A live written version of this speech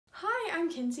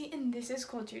Kinsey and this is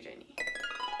Culture Journey.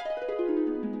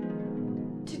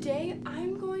 Today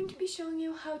I'm going to be showing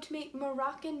you how to make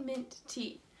Moroccan mint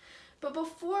tea. But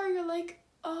before you're like,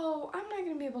 oh, I'm not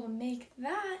going to be able to make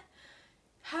that,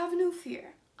 have no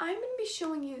fear. I'm going to be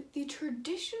showing you the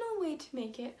traditional way to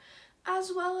make it,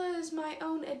 as well as my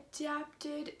own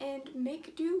adapted and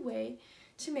make-do way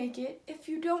to make it if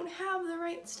you don't have the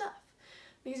right stuff.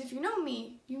 Because if you know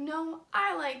me, you know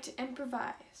I like to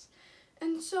improvise.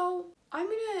 And so I'm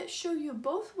going to show you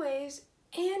both ways,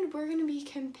 and we're going to be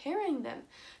comparing them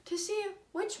to see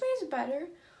which way is better,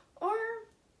 or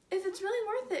if it's really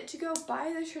worth it to go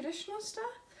buy the traditional stuff,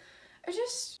 or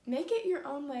just make it your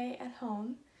own way at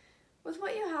home with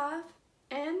what you have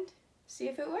and see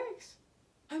if it works.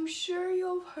 I'm sure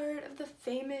you've heard of the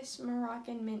famous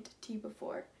Moroccan mint tea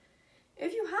before.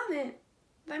 If you haven't,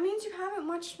 that means you haven't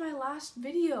watched my last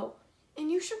video, and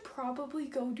you should probably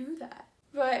go do that.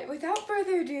 But without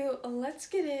further ado, let's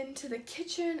get into the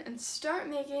kitchen and start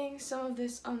making some of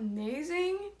this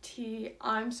amazing tea.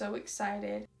 I'm so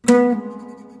excited.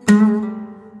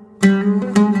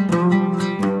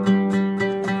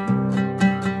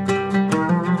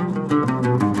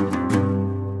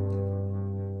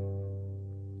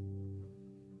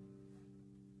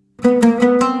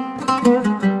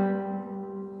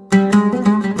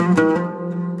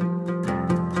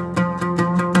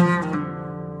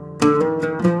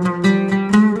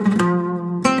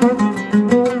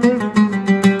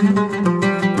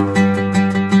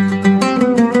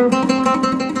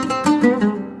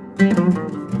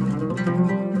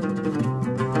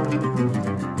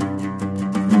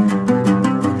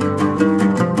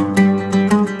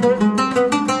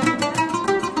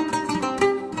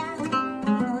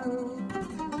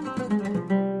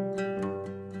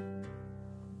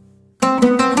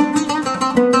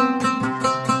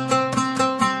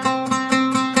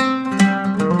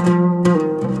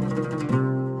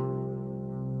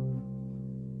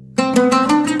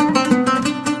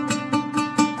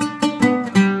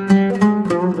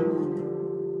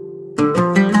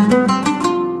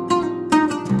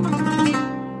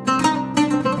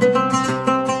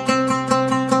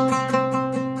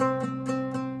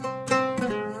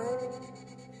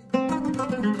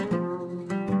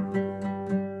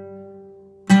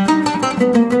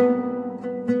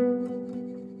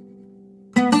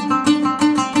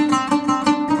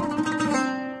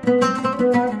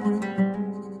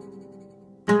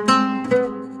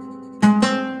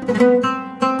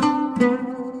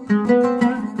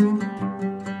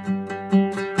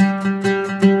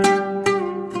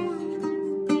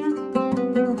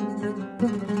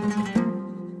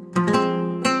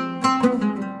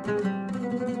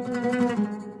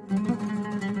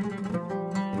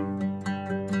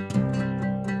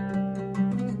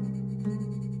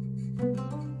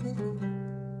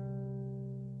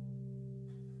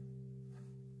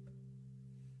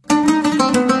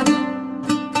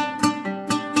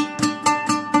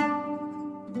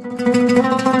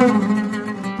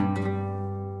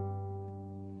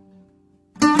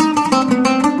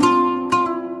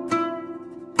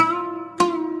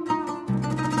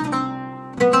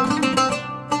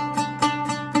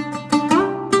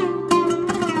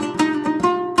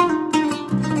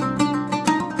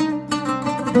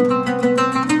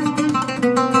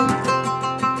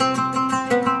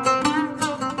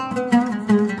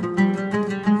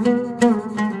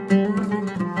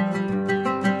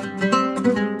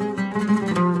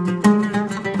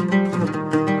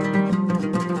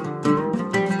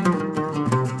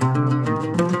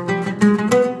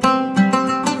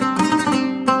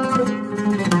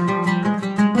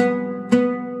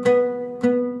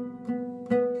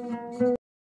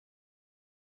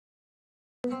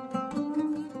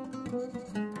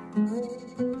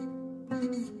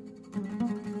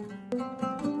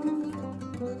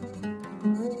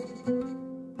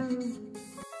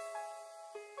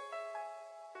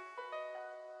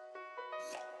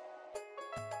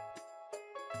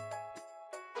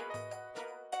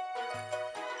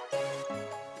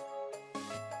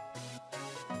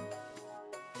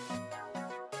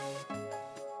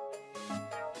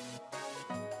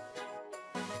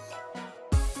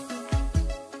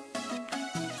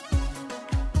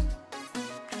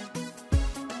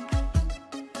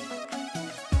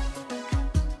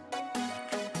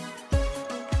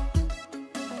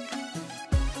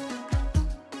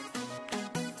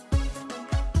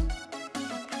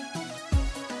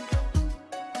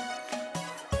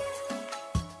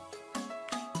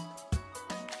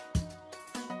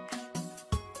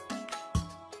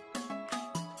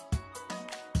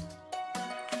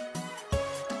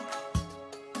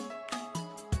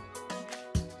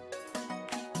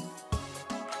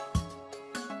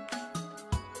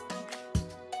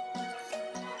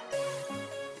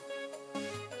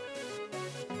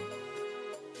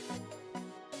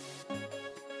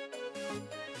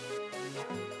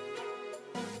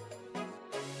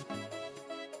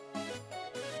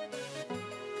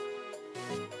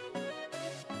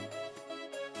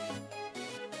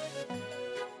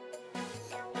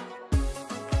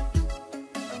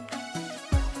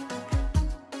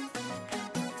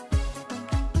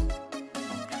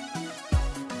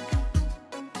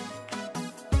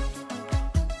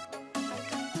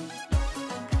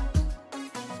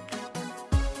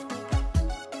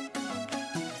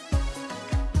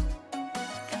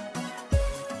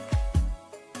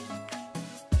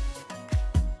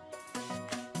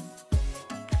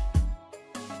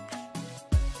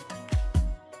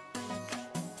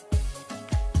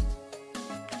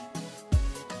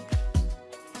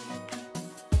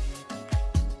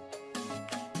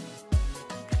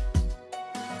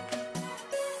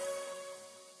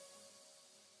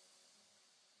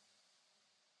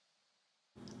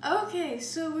 Okay,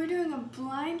 so we're doing a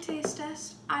blind taste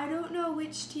test. I don't know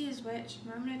which tea is which,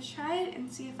 but I'm gonna try it and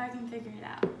see if I can figure it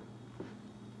out.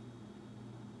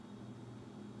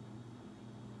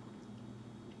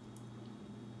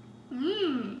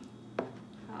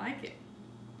 I like it.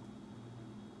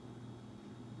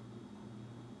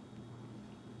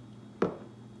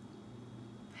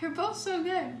 They're both so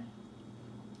good.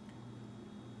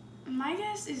 My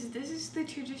guess is this is the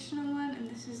traditional one and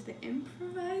this is the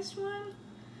improvised one.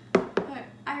 But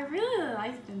I really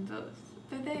like them both.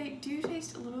 But they do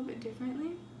taste a little bit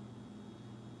differently.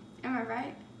 Am I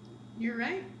right? You're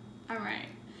right. I'm right.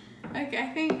 Okay, I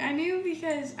think I knew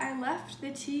because I left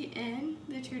the tea in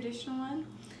the traditional one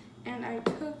and I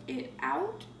took it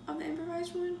out of the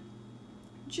improvised one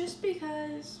just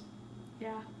because,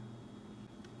 yeah.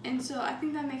 And so I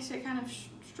think that makes it kind of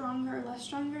stronger or less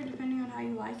stronger depending on how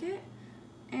you like it.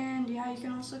 And yeah, you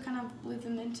can also kind of leave the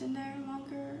mint in there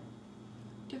longer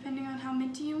depending on how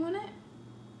minty you want it.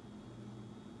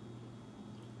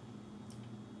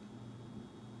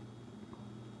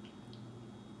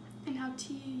 And how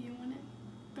tea you want it.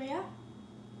 But yeah,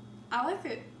 I like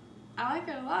it. I like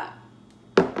it a lot.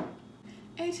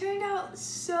 It turned out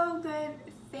so good.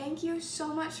 Thank you so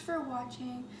much for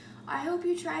watching. I hope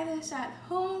you try this at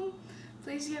home.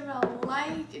 Please give it a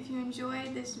like if you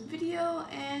enjoyed this video,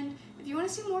 and if you want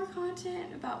to see more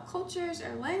content about cultures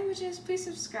or languages, please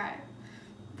subscribe.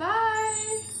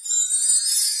 Bye!